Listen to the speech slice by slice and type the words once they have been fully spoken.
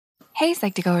Hey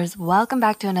Psych2Goers, welcome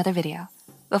back to another video.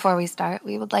 Before we start,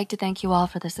 we would like to thank you all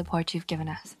for the support you've given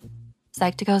us.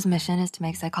 Psych2Go's mission is to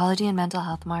make psychology and mental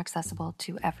health more accessible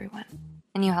to everyone,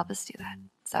 and you help us do that.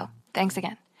 So thanks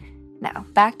again. Now,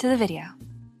 back to the video.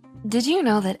 Did you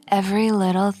know that every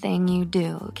little thing you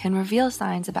do can reveal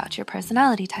signs about your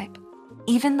personality type?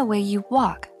 Even the way you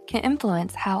walk can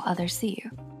influence how others see you.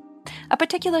 A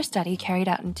particular study carried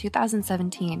out in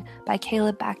 2017 by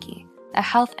Caleb Backey, a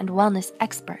health and wellness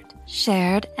expert,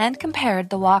 shared and compared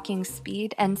the walking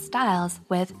speed and styles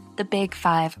with the big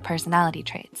 5 personality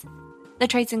traits. The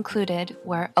traits included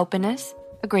were openness,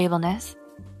 agreeableness,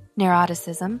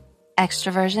 neuroticism,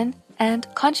 extroversion, and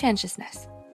conscientiousness.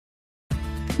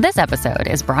 This episode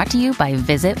is brought to you by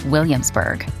Visit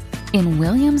Williamsburg. In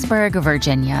Williamsburg,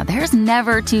 Virginia, there's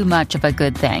never too much of a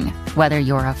good thing. Whether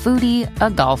you're a foodie, a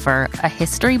golfer, a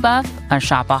history buff, a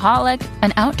shopaholic,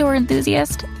 an outdoor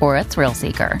enthusiast, or a thrill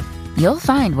seeker, you'll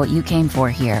find what you came for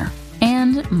here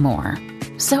and more.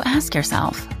 So ask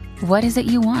yourself, what is it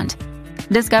you want?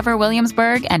 Discover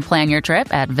Williamsburg and plan your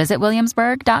trip at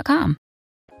visitwilliamsburg.com.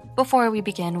 Before we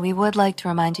begin, we would like to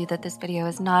remind you that this video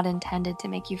is not intended to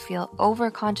make you feel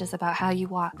overconscious about how you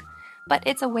walk, but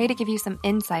it's a way to give you some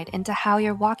insight into how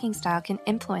your walking style can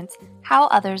influence how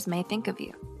others may think of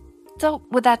you. So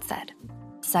with that said,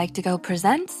 Psych2Go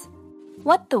presents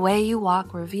What the Way You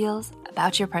Walk Reveals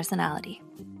About Your Personality.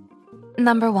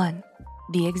 Number 1,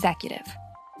 the executive.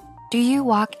 Do you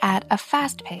walk at a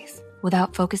fast pace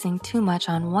without focusing too much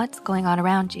on what's going on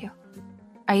around you?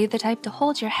 Are you the type to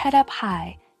hold your head up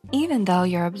high even though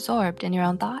you're absorbed in your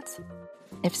own thoughts?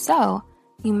 If so,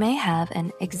 you may have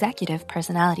an executive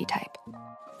personality type.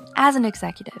 As an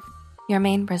executive, your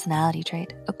main personality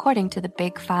trait, according to the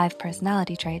big 5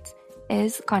 personality traits,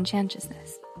 is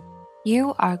conscientiousness.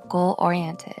 You are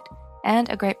goal-oriented and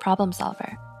a great problem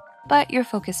solver, but your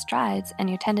focused strides and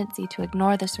your tendency to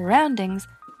ignore the surroundings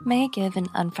may give an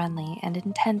unfriendly and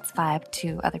intense vibe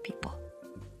to other people.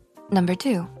 Number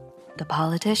 2, the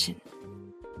politician.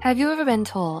 Have you ever been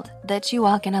told that you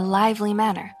walk in a lively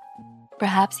manner?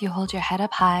 Perhaps you hold your head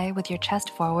up high with your chest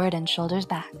forward and shoulders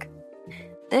back.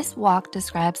 This walk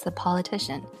describes the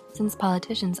politician, since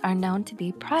politicians are known to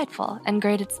be prideful and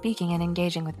great at speaking and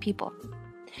engaging with people.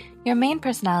 Your main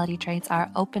personality traits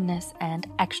are openness and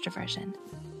extroversion,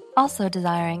 also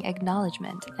desiring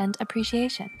acknowledgement and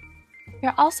appreciation.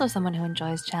 You're also someone who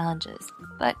enjoys challenges,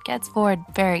 but gets bored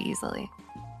very easily.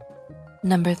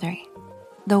 Number 3,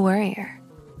 the worrier.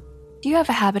 Do you have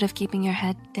a habit of keeping your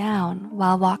head down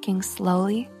while walking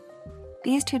slowly?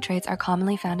 These 2 traits are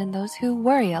commonly found in those who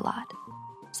worry a lot.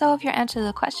 So if your answer to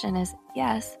the question is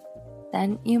yes,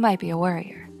 then you might be a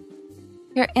worrier.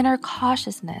 Your inner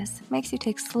cautiousness makes you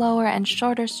take slower and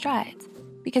shorter strides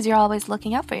because you're always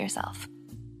looking out for yourself.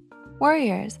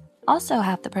 Worriers also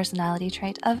have the personality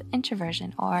trait of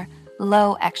introversion or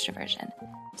low extroversion,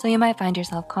 so you might find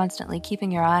yourself constantly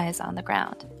keeping your eyes on the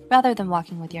ground rather than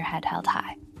walking with your head held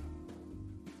high.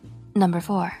 Number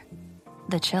 4,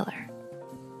 the chiller.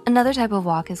 Another type of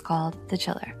walk is called the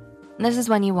chiller. This is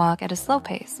when you walk at a slow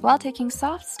pace while taking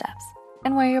soft steps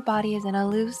and where your body is in a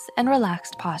loose and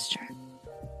relaxed posture.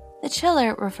 The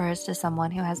chiller refers to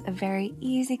someone who has a very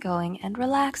easygoing and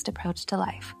relaxed approach to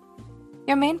life.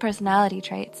 Your main personality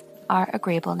traits are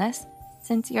agreeableness,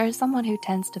 since you're someone who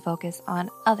tends to focus on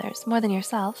others more than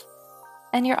yourself,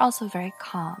 and you're also very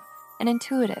calm and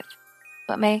intuitive,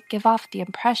 but may give off the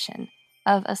impression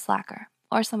of a slacker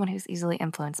or someone who's easily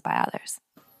influenced by others.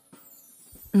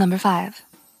 Number 5,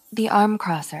 the arm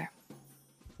crosser.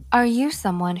 Are you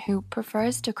someone who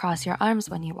prefers to cross your arms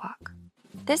when you walk?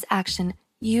 This action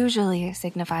usually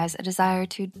signifies a desire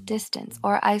to distance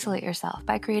or isolate yourself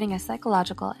by creating a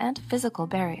psychological and physical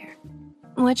barrier,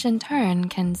 which in turn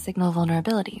can signal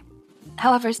vulnerability.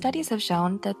 However, studies have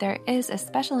shown that there is a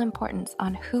special importance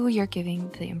on who you're giving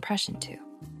the impression to,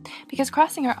 because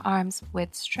crossing your arms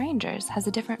with strangers has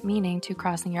a different meaning to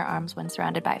crossing your arms when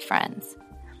surrounded by friends.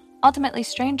 Ultimately,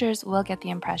 strangers will get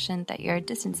the impression that you're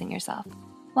distancing yourself,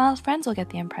 while friends will get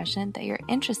the impression that you're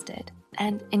interested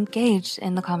and engaged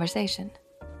in the conversation.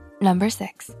 Number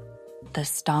 6, the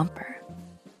stomper.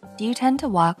 Do you tend to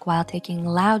walk while taking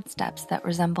loud steps that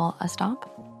resemble a stomp?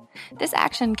 This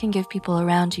action can give people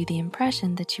around you the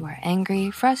impression that you are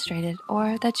angry, frustrated,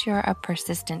 or that you're a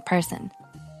persistent person.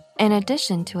 In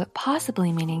addition to it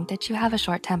possibly meaning that you have a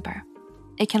short temper,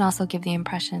 it can also give the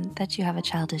impression that you have a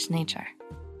childish nature.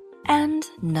 And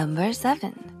number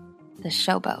 7, the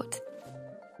showboat.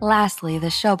 Lastly, the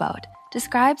showboat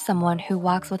describes someone who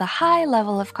walks with a high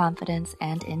level of confidence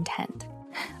and intent,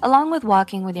 along with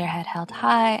walking with your head held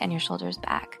high and your shoulders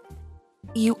back.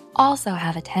 You also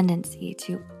have a tendency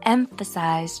to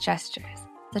emphasize gestures,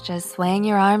 such as swaying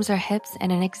your arms or hips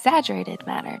in an exaggerated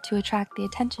manner to attract the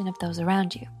attention of those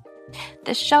around you.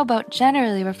 This showboat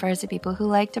generally refers to people who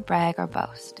like to brag or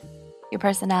boast. Your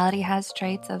personality has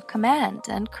traits of command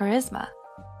and charisma,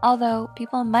 although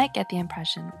people might get the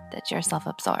impression that you're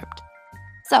self-absorbed.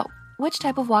 So, which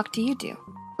type of walk do you do?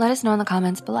 Let us know in the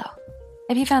comments below.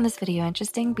 If you found this video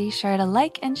interesting, be sure to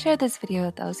like and share this video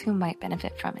with those who might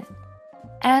benefit from it.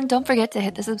 And don't forget to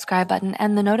hit the subscribe button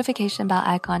and the notification bell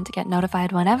icon to get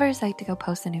notified whenever Psych2Go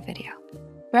posts a new video.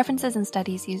 References and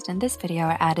studies used in this video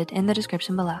are added in the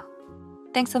description below.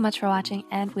 Thanks so much for watching,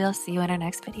 and we'll see you in our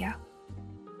next video.